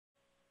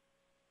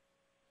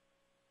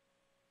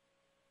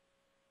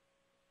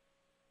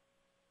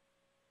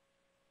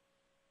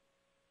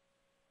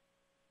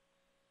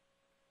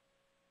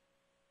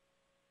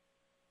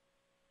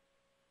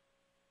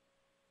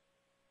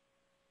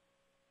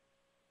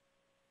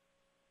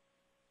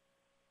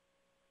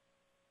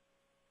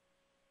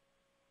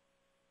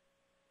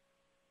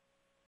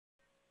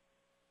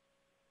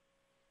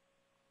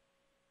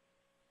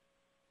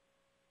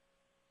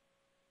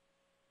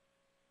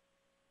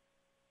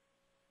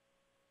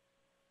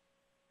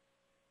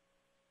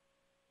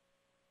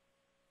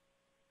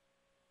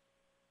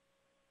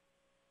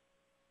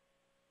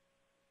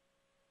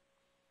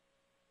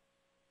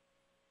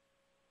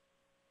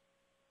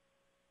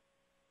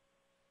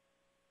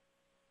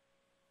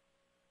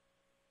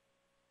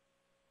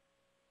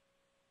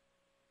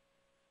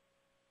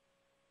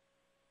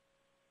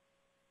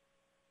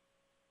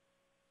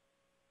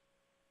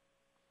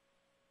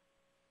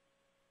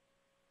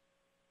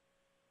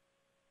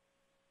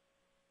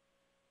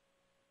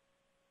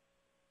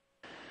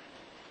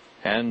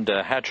And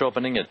hatch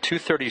opening at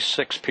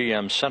 2:36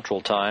 p.m.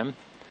 Central Time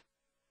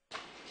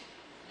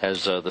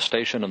as the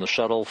station and the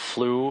shuttle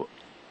flew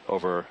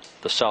over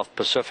the South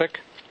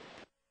Pacific.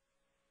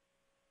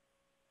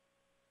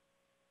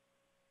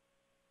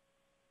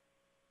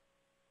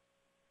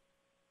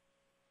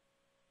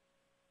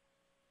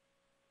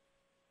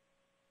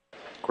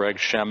 Greg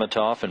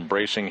Shamatov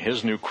embracing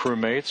his new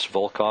crewmates,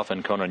 Volkov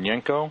and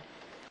Kononenko.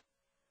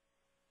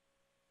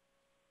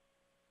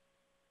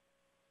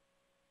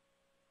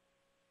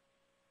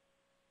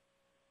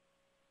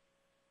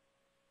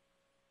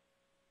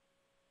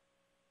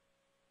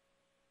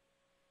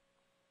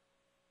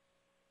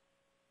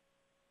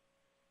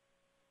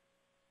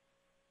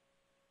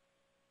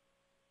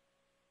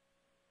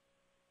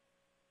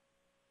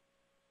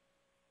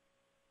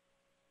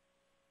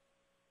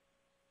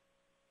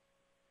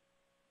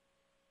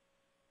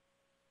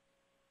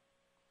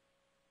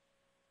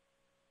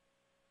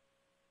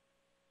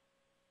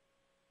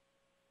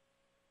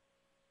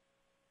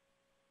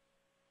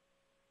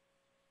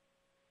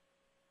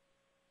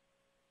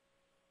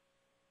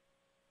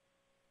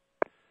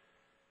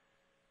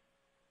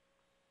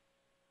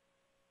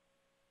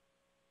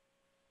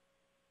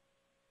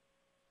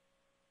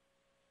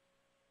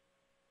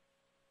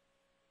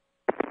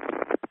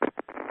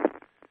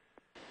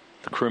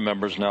 The crew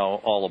members now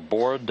all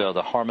aboard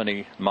the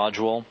Harmony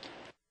module,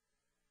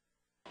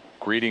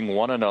 greeting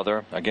one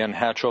another. Again,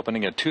 hatch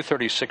opening at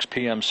 2:36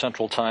 p.m.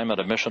 Central Time at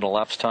a mission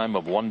elapsed time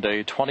of 1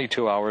 day,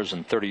 22 hours,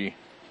 and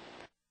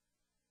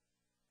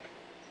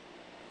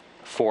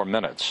 34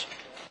 minutes.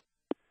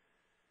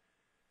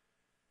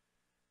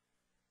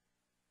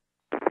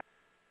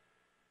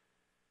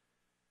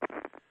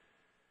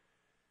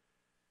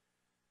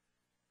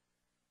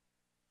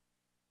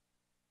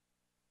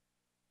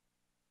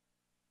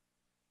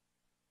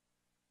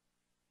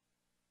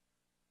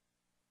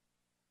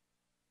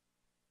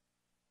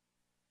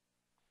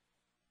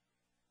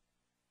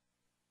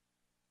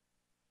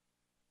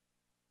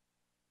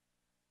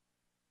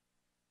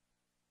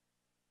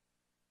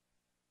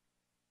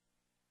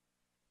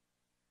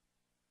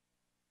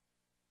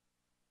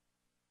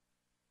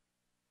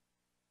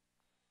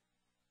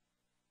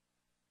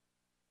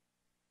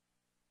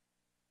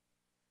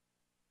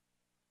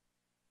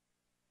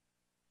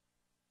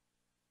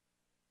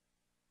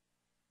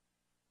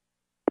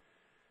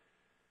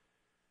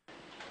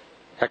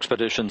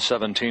 Expedition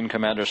 17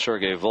 Commander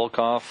Sergei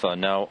Volkov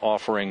now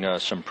offering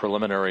some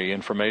preliminary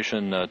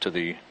information to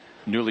the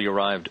newly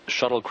arrived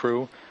shuttle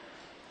crew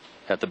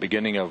at the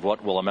beginning of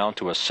what will amount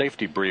to a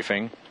safety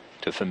briefing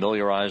to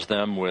familiarize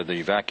them with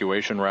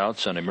evacuation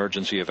routes and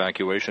emergency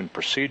evacuation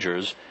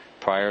procedures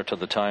prior to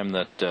the time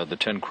that the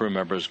 10 crew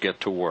members get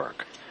to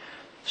work.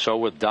 So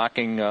with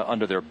docking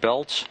under their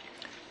belts,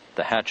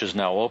 the hatch is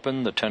now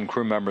open, the 10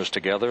 crew members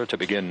together to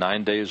begin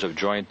 9 days of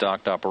joint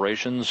docked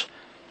operations.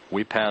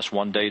 We pass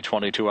 1 day,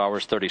 22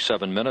 hours,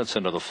 37 minutes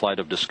into the flight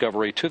of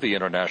Discovery to the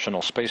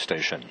International Space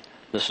Station.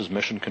 This is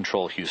Mission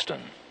Control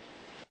Houston.